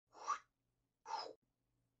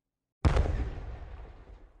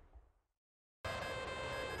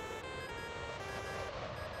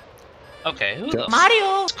Okay, who the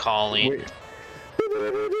Mario's calling?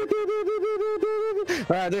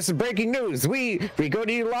 This is breaking news. We go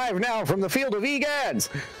to you live now from the field of egads.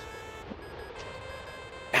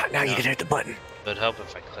 Now you can hit the button. It would help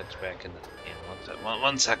if I clicked back in the game.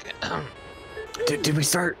 One second. Did we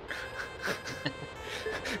start?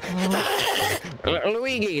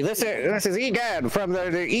 Luigi, this is EGAD from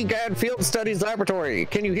the EGAD Field Studies Laboratory.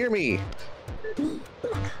 Can you hear me?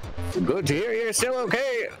 Good to hear you're still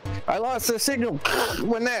okay. I lost the signal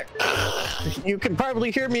when that... You can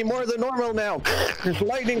probably hear me more than normal now.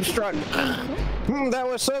 Lightning struck. That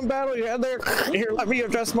was some battle you had there. Here, let me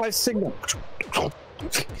adjust my signal.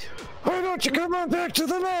 Why don't you come on back to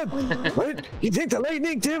the lab? What? You think the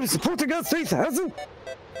lightning tip is supposed to go 3000?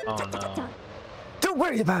 Oh no. Don't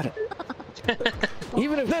worry about it.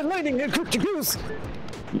 Even if that lightning had cooked your goose,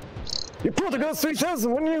 your Portugal's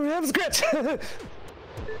 3000 when you have a scratch.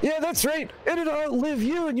 Yeah, that's right. It'd outlive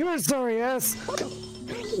you and your sorry ass.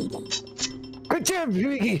 Good job,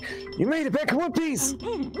 Luigi. You made it back in one piece.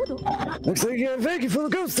 Looks like you got a vacuum full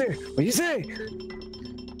of ghosts there. What do you say?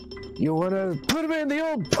 You wanna put him in the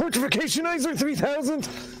old Portrificationizer 3000?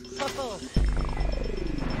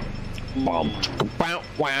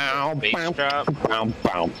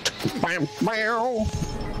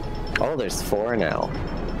 Oh, there's 4 now.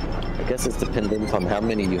 I guess it's dependent on how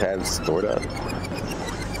many you have stored up.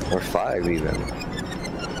 Or 5 even.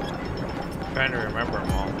 I'm trying to remember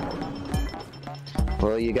them all.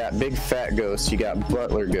 Well, you got Big Fat Ghost, you got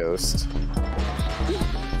Butler Ghost.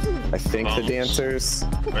 I think the dancers.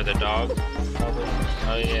 Or the dog? Probably.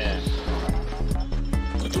 Oh yeah.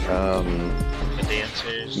 The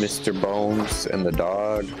dancers. Mr. Bones and the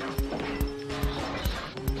dog.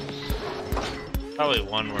 Probably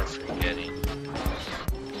one we're forgetting.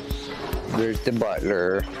 There's the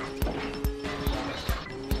butler.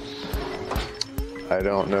 I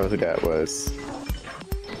don't know who that was.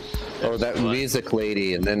 Oh, that music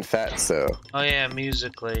lady, and then Fatso. Oh yeah,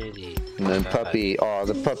 music lady. And then puppy. Oh,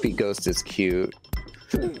 the puppy ghost is cute.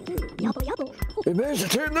 We managed to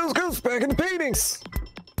turn those ghosts back into paintings.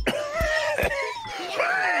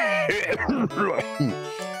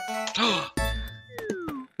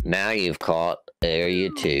 Now you've caught Area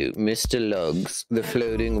 2, Mr. Lugs, the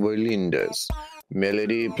Floating Werlindas,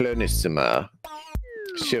 Melody Planissima,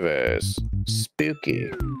 Shivers,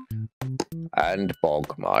 Spooky, and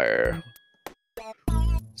Bogmire.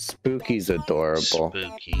 Spooky's adorable.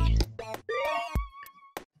 Spooky.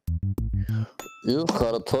 You've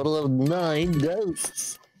got a total of 9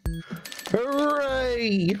 ghosts.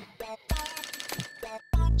 Hooray!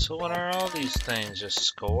 So what are all these things? Just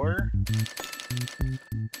score?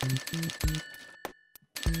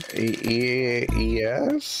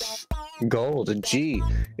 Yes. Gold. G.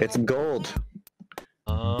 It's gold.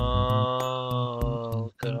 Oh,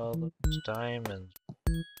 look at all those diamonds.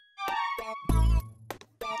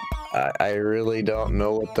 I really don't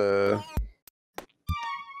know what the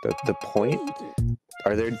point.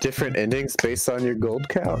 Are there different endings based on your gold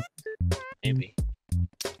count? Maybe.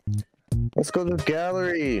 Let's go to the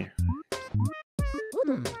gallery.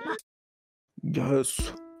 Yes.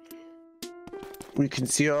 We can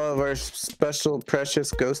see all of our special,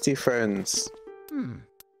 precious, ghosty friends.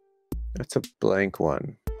 That's a blank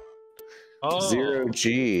one. Oh.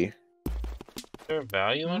 0G. Is there a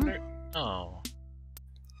value under it? Oh.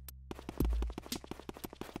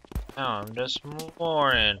 Now I'm just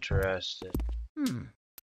more interested.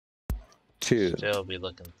 2. Still be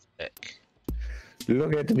looking thick.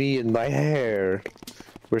 Look at me and my hair.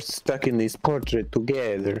 We're stuck in this portrait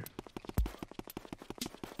together.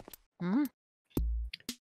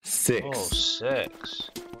 6. Oh, 6.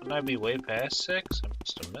 Wouldn't I be way past 6? I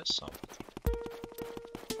must have missed something.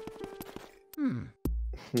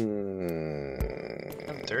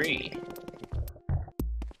 And 3.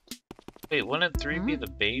 Wait, wouldn't 3 be the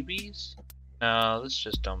babies? No, this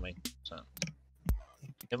just don't make sense.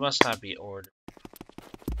 It must not be ordered.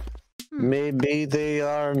 Maybe they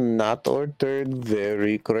are not ordered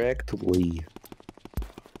very correctly.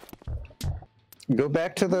 Go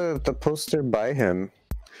back to the poster by him.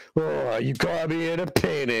 Oh, you caught me in a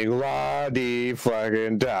painting.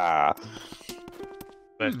 La-dee-fucking da.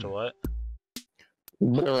 Back to what?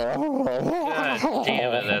 God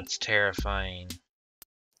damn it, that's terrifying.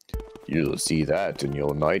 You'll see that in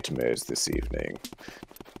your nightmares this evening.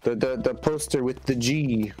 The poster with the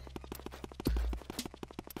G.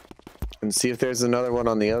 And see if there's another one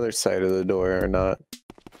on the other side of the door or not.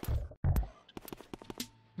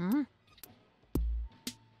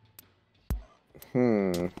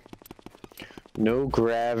 No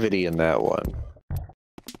gravity in that one.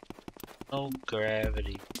 No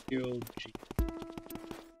gravity. 0G.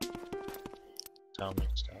 filming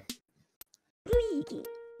stuff.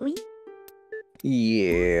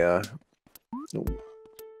 Yeah.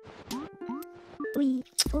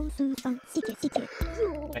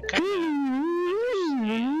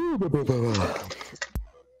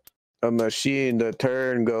 A machine to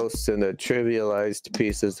turn ghosts into trivialized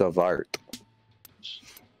pieces of art.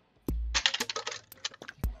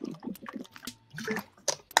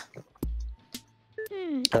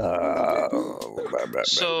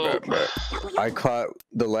 So I caught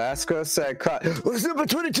the last ghost I caught was number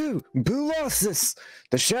 22, Boolossus,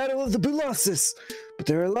 the shadow of the Boolossus. But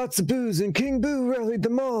there are lots of boos, and King Boo rallied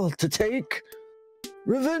them all to take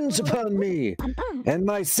revenge upon me and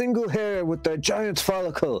my single hair with their giant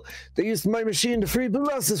follicle. They used my machine to free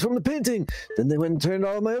Boolossus from the painting. Then they went and turned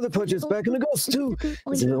all my other portraits back into ghosts too.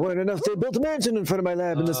 As if it weren't enough, they built a mansion in front of my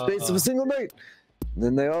lab in the space of a single night.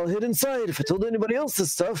 Then they all hid inside. If I told anybody else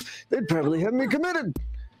this stuff, they'd probably have me committed.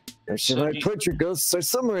 I'm sure my portrait ghosts are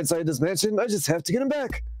somewhere inside this mansion. I just have to get them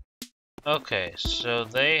back. Okay, so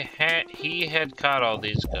he had caught all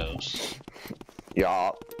these ghosts.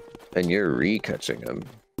 Yeah, and you're recatching them.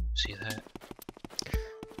 See that?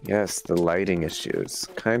 Yes, the lighting issues.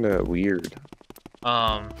 Kind of weird.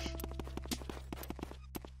 Well,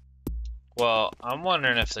 I'm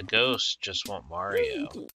wondering if the ghosts just want Mario.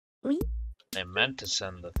 They meant to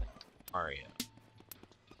send the thing to Mario.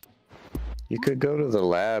 You could go to the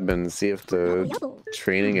lab and see if the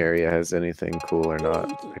training area has anything cool or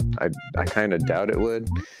not. I kind of doubt it would,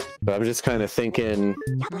 but I'm just kind of thinking,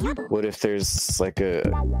 what if there's like a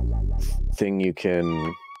thing you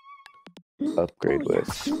can upgrade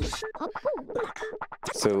with?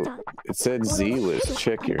 So it said Z was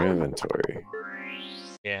check your inventory.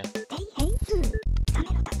 Yeah. I'll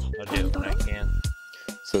do it when I can.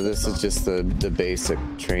 So this is just the basic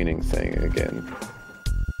training thing again.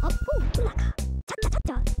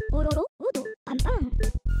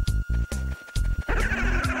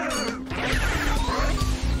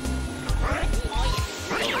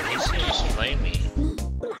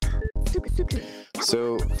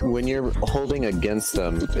 So when you're holding against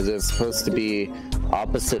them, is it supposed to be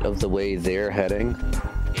opposite of the way they're heading?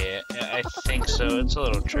 Yeah, I think so. It's a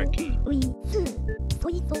little tricky.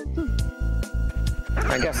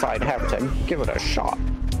 I guess I'd have to give it a shot.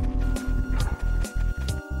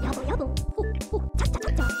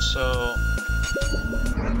 So...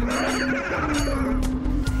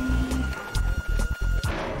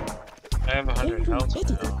 I have 100 health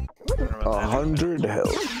now. 100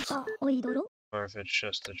 health. Or if it's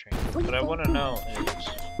just the train. What I want to know is...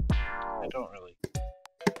 I don't really...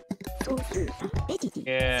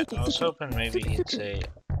 Yeah, I was hoping maybe he'd say...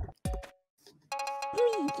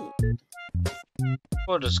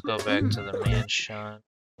 We'll just go back to the mansion.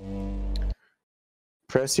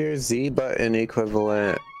 Press your Z button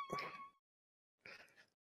equivalent.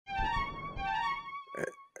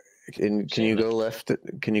 Can you go left?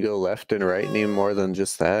 Can you go left and right any more than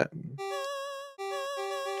just that?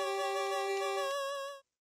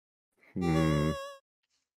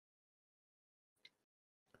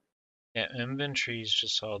 Yeah, inventory is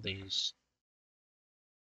just all these.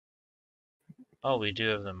 Oh, we do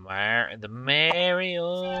have the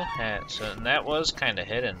Mario hat, so and that was kind of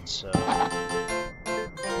hidden. So I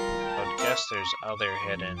would guess there's other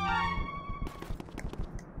hidden.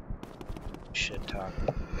 Shit talk.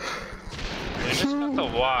 We just got the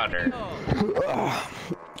water.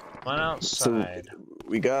 Went outside. So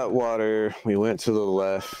we got water. We went to the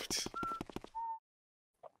left.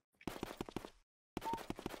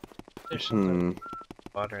 There's some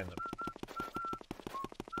water in the.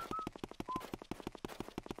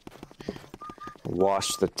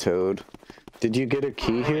 Wash the toad. Did you get a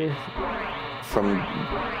key here? From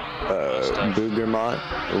Boogermont,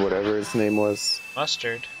 or whatever his name was?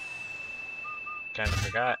 Mustard. Kinda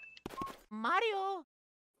forgot. Mario!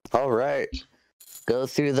 Alright. Go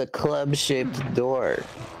through the club-shaped door.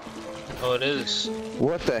 Oh, it is.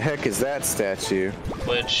 What the heck is that statue?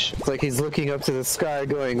 Which... It's like he's looking up to the sky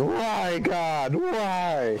going, why, God,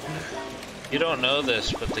 why? You don't know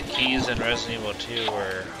this, but the keys in Resident Evil 2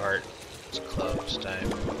 were heart. Clubs,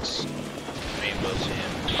 diamonds, rainbows,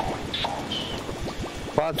 and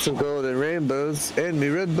pots of gold and rainbows, and me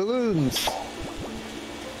red balloons.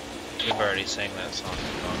 We've already sang that song.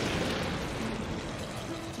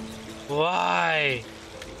 Why?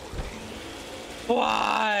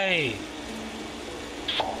 Why?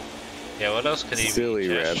 Yeah, what else could he Silly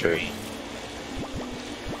be rabbit.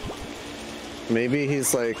 Maybe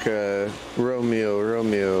he's like, Romeo,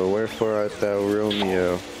 Romeo, wherefore art thou,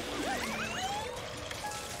 Romeo?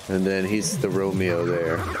 And then he's the Romeo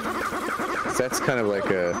there. So that's kind of like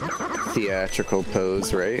a theatrical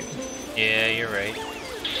pose, right? Yeah, you're right.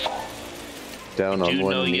 Down I on do know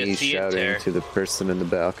one you knee, see it shouting there. to the person in the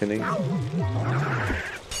balcony.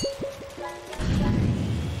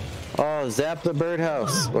 Oh, zap the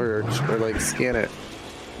birdhouse, or like scan it.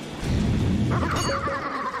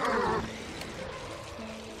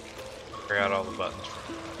 Forgot all the buttons.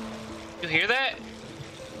 You hear that?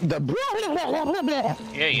 The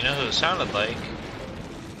Yeah, you know who it sounded like.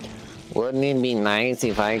 Wouldn't it be nice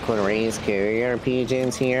if I could raise carrier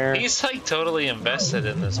pigeons here? He's like totally invested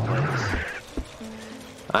in this place.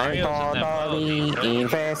 I'm Mario's in that mode, totally you know?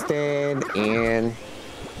 invested in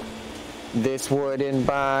this wooden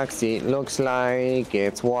box. It looks like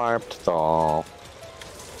it's warped though.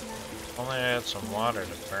 Only add some water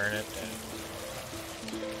to burn it down.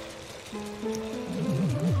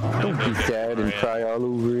 Don't be sad and cry all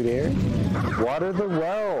over there. Water the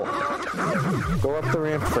well. Go up the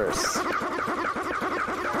ramp first.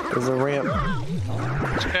 There's a ramp.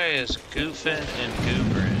 This guy is goofing and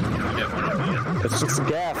goobering. I didn't want to be. It's just a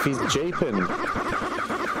gaff. He's japing.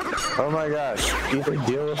 Oh my gosh. Either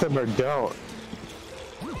deal with him or don't.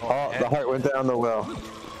 Oh, the heart went down the well.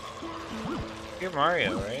 You're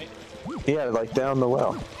Mario, right? Yeah, like down the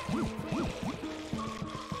well.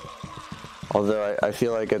 Although I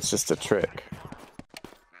feel like it's just a trick.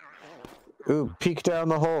 Ooh, peek down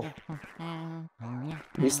the hole.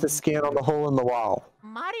 Use the scan on the hole in the wall.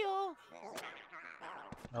 Mario.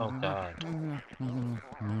 Oh god.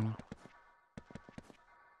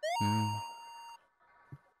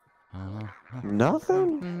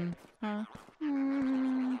 Nothing?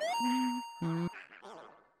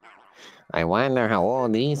 I wonder how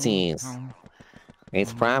old this is.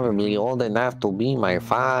 It's probably old enough to be my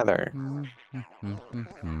father.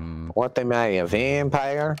 What am I, a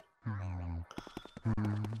vampire?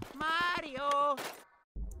 Mario.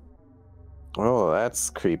 Oh, that's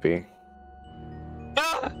creepy.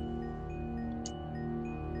 Ah!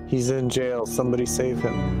 He's in jail. Somebody save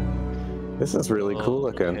him. This is really cool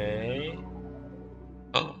looking. Okay.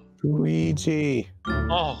 Oh. Luigi.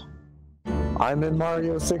 Oh. I'm in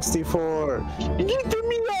Mario 64. Get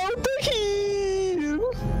me out of here!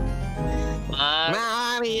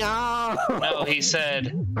 Mario! No, he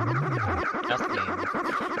said nothing.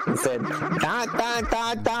 He said dot dot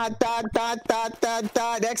dot dot dot dot dot dot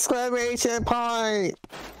dot exclamation point.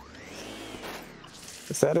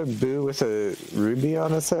 Is that a Boo with a ruby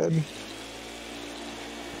on his head?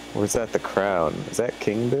 Or is that the crown? Is that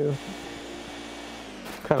King Boo?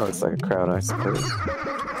 Kind of looks like a crown, I suppose.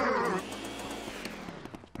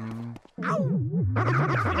 You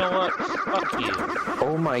know what? Fuck you.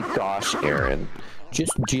 Oh my gosh, Aaron.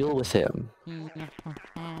 Just deal with him. Can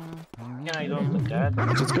I go with Dad?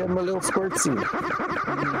 Just give him a little squirtsy.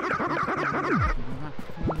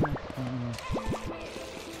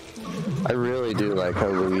 I really do like how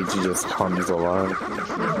Luigi just hums along.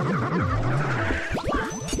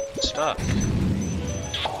 Stuck.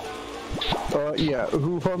 Yeah,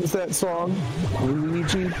 who hums that song?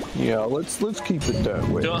 Luigi? Yeah, let's keep it that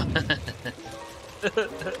way.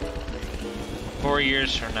 4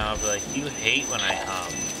 years from now, I'll be like, you hate when I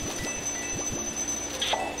hum.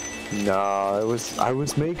 Nah, I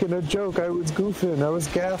was making a joke. I was goofing. I was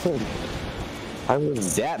gaffing. I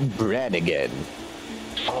was that bread again.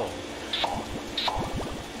 Oh.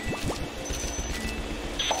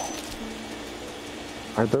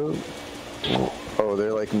 Are those? Oh,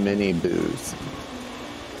 they're like mini Boos.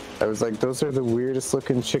 I was like, those are the weirdest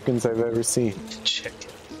looking chickens I've ever seen.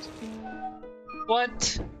 Chickens.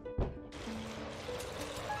 What?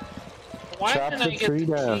 Why Chop didn't I the get tree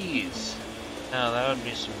the down. keys? No, that would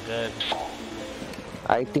be some good.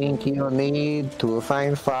 I think you need to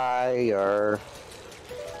find fire.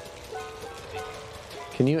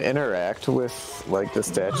 Can you interact with like the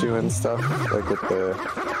statue and stuff? Like with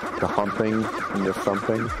the humping and the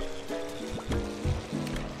thumping?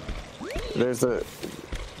 There's a...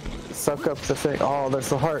 Suck up the thing. Oh, there's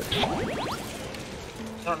the heart. I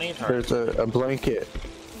don't need heart. There's a blanket.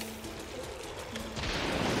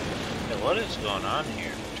 Hey, what is going on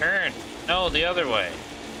here? Turn! No, the other way.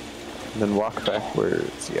 And then walk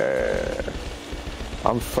backwards. Yeah.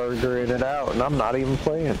 I'm figuring it out and I'm not even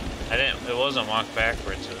playing. I didn't. It wasn't walk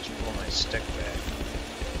backwards. It was pull my stick back.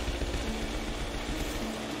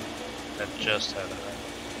 That just had a heart.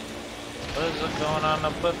 What is it going on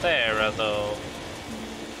up with there, though?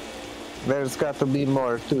 There's got to be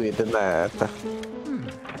more to it than that.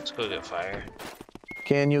 Let's go get fire.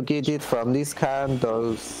 Can you get it from these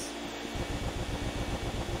candles?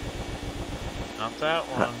 Not that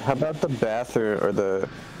one. How about the bathroom, or the,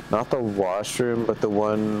 not the washroom, but the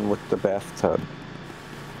one with the bathtub?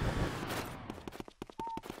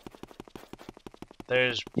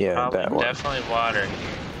 There's that one. definitely water here.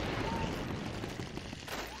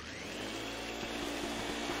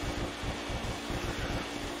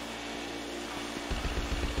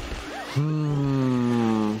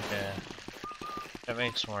 Yeah. That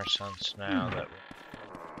makes more sense now that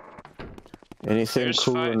Anything There's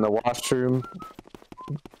cool in the washroom?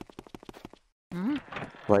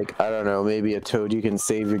 Like, I don't know, maybe a toad you can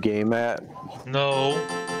save your game at? No.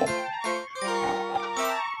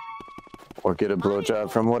 Or get a blowjob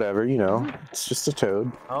from whatever, you know. It's just a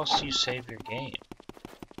toad. How else do you save your game?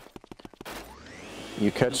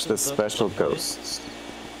 You catch the special ghosts.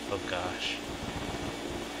 Oh gosh.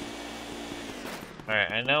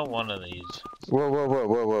 Alright, I know one of these.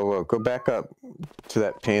 Whoa. Go back up to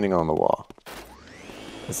that painting on the wall.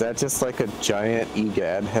 Is that just like a giant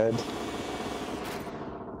egad head?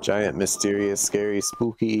 Giant, mysterious, scary,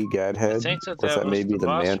 spooky egad head? I think that or is that was maybe the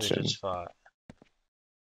boss mansion? we just fought.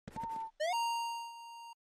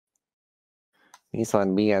 This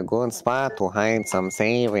would be a good spot to hide some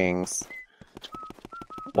savings.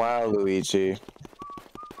 Wow, Luigi.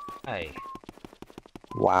 Hey.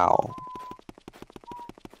 Wow.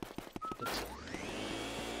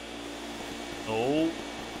 Oh.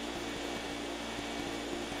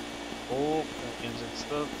 Oh, that means it's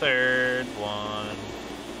the third one.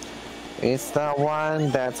 It's the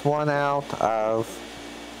one that's one out of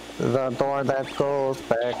the door that goes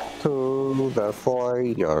back to the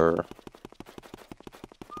foyer.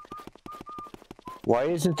 Why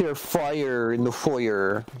isn't there fire in the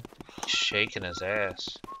foyer? He's shaking his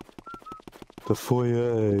ass. The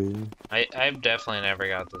foyer. I've definitely never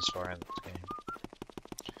got this far in this game.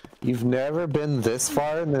 You've never been this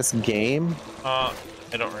far in this game? I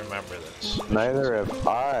don't remember this. Neither have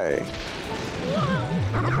I.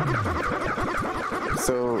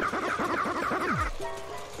 So,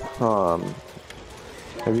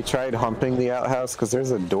 have you tried humping the outhouse? Because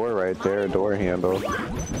there's a door right there, a door handle.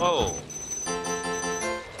 Oh.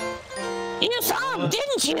 You saw him,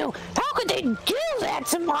 didn't you? How could they do that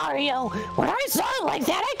to Mario? When I saw it like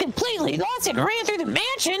that, I completely lost it and ran through the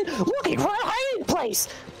mansion looking for a hiding place.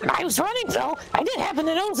 When I was running, though, I did happen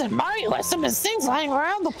to notice that Mario has some of his things lying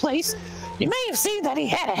around the place. You may have seen that he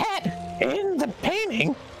had a hat in the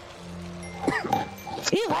painting.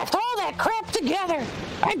 He left all that crap together.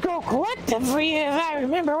 I'd go collect them for you if I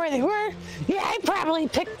remember where they were. Yeah, I probably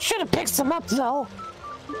should have picked some up, though.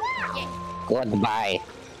 Goodbye.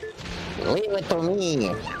 Leave it to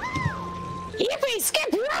me. Yippee,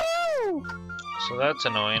 skip, woo! So that's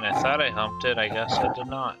annoying. I thought I humped it. I guess I did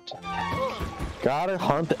not. Gotta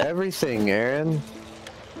hump everything, Aaron.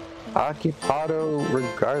 Occupado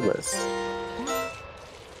regardless.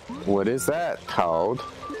 What is that called?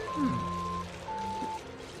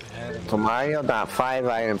 So Mario got 5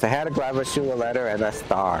 items. I had a glove, a shoe, a letter, and a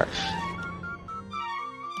star.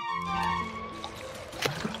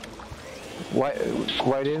 Why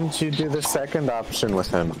didn't you do the second option with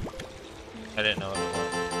him? I didn't know what it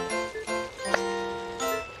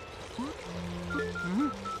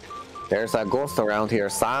was. There's a ghost around here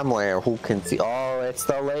somewhere who can see. Oh, it's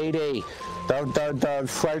the lady, the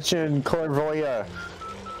fortune clairvoyant,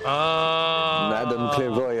 Madame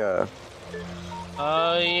Clairvoyant.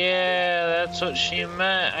 Oh yeah, that's what she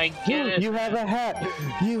meant. I get it. You have a hat.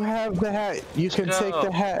 You have the hat. You can take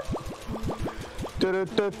the hat.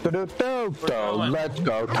 Let's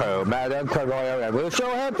go to Madame Clairvoyant and we'll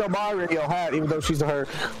show her the Mario hat, even though she's a her.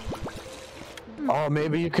 Oh,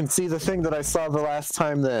 maybe you can see the thing that I saw the last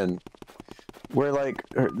time then. Where, like,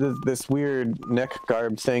 this weird neck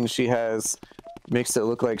garb thing she has makes it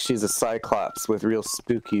look like she's a cyclops with real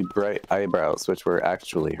spooky bright eyebrows, which were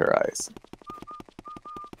actually her eyes.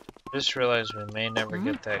 Just realized we may never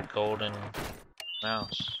get that golden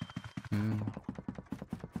mouse.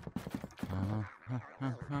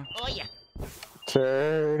 Oh, yeah.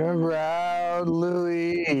 Turn around,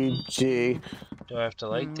 Luigi. Do I have to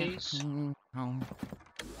light these?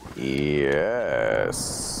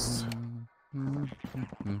 Yes.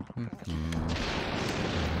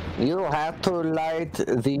 You have to light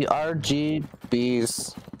the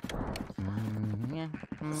RGBs.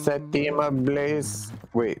 Set them ablaze.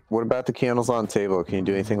 Wait, what about the candles on the table? Can you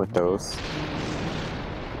do anything with those?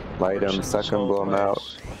 Light them, suck them, blow them out.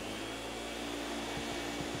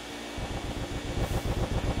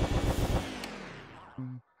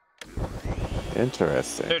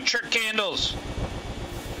 Interesting. They're trick candles!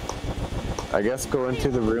 I guess go into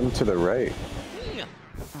the room to the right.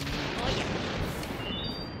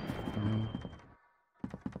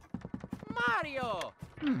 Mario!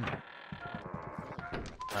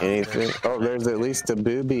 Anything? Oh, there's at least a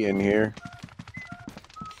booby in here.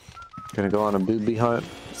 Gonna go on a booby hunt.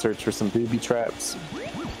 search for some booby traps.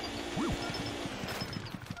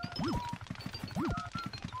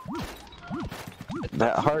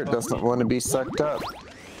 That heart doesn't want to be sucked up.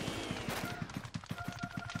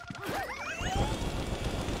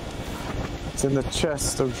 It's in the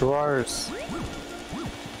chest of drawers.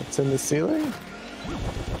 It's in the ceiling.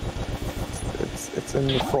 It's in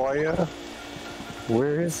the foyer.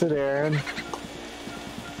 Where is it, Aaron?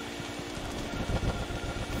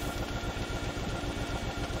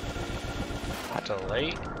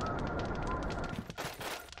 Delete.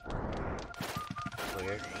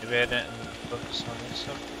 Weird. Maybe I didn't focus on this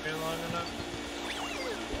stuff for very long enough.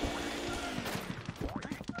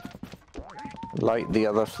 Light the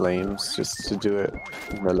other flames just to do it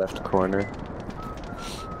in the left corner.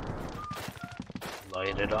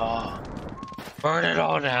 Light it all. Burn it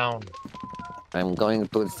all down. I'm going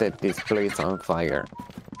to set this place on fire.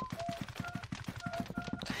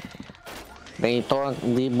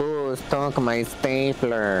 The boos took my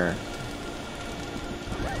stapler.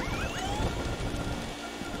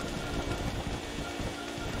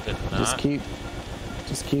 Just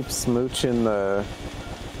keep smooching the.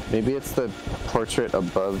 Maybe it's the portrait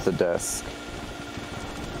above the desk.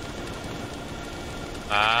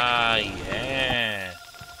 Ah, yeah.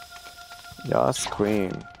 Yas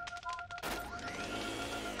queen.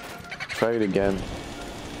 Try it again.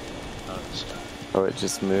 Oh, it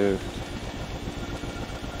just moved.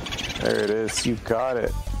 There it is. You got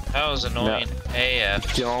it. That was annoying. No,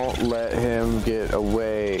 AF. don't let him get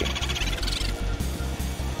away.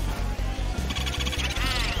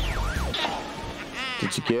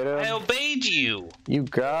 Did you get him? I obeyed you. You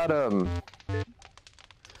got him.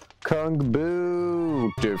 Kung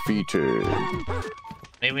Boo defeated.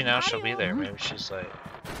 Maybe now she'll be there. Maybe she's like.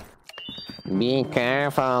 Be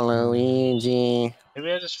careful, Luigi.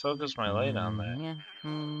 Maybe I just focused my light on that.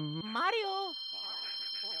 Mario.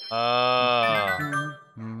 Oh.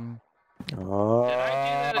 Did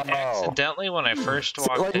I do that accidentally when I first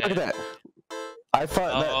walked in? Look at that. I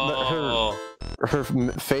thought that her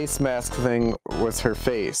face mask thing was her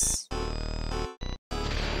face.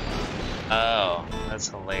 Oh, that's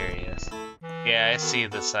hilarious. Yeah, I see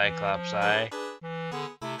the Cyclops eye.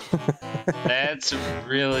 That's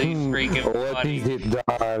really freaking funny. What is it,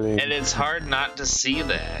 darling? And it's hard not to see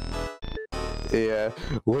that. Yeah.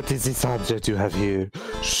 What is this object you have here?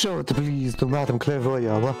 Show it, please, to Madame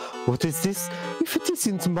Clairvoyant. What is this? If it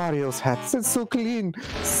isn't Mario's hat, it's so clean.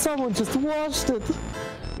 Someone just washed it.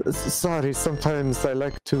 Sorry, sometimes I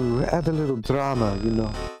like to add a little drama, you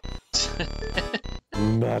know.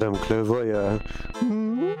 Madame Clairvoyant.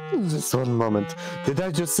 Just one moment. Did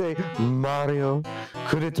I just say Mario?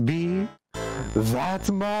 Could it be that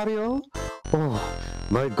Mario? Oh,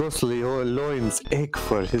 my ghostly loins ache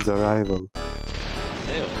for his arrival.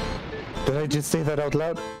 Ew. Did I just say that out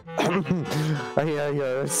loud?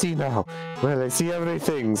 I see now. Well, I see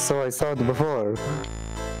everything, so I saw it before.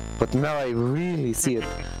 But now I really see it.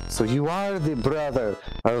 So you are the brother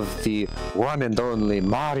of the one and only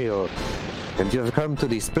Mario. And you have come to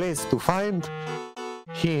this place to find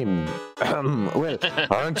him. Well,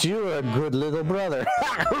 aren't you a good little brother?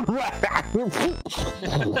 Oh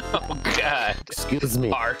God. Excuse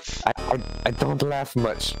me. Barf. I don't laugh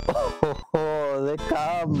much. Oh, they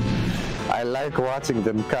come. I like watching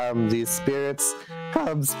them come. These spirits.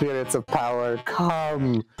 Come, spirits of power.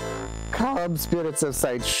 Come. Come, spirits of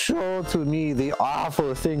sight. Show to me the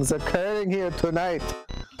awful things occurring here tonight.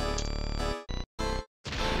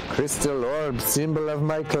 Crystal orb, symbol of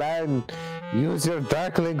my clan. Use your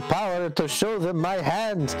darkling power to show them my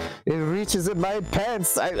hand. It reaches in my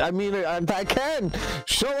pants. I mean, I can.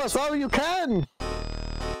 Show us all you can.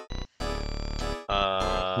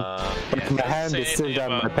 Yeah, My hand is still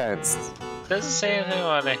down my pants. Doesn't say anything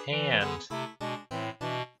about a hand.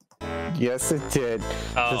 Yes, it did.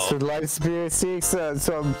 Oh. That's what light spirit seeks.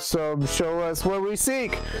 Some show us what we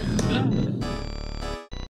seek.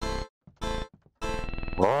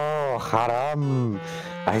 Oh, haram.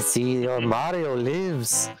 I see your Mario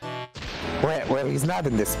lives. Well, he's not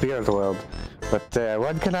in the spirit world, but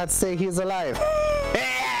one cannot say he's alive.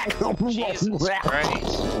 Jesus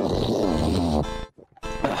Christ.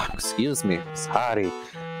 Excuse me. Sorry.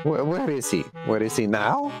 Where is he? Where is he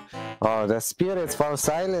now? Oh, the spirits fall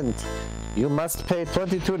silent. You must pay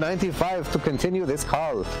 $22.95 to continue this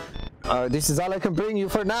call. This is all I can bring you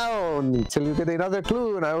for now, until you get another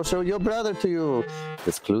clue, and I will show your brother to you.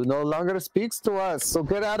 This clue no longer speaks to us, so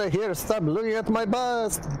get out of here. Stop looking at my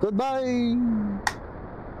bust. Goodbye.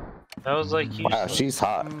 That was like you. Wow, she's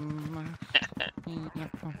hot.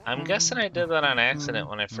 I'm guessing I did that on accident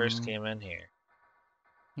when I first came in here.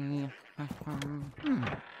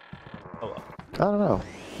 Oh well. I don't know.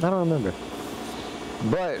 I don't remember.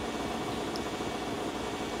 But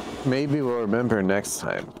maybe we'll remember next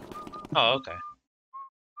time. Oh, okay.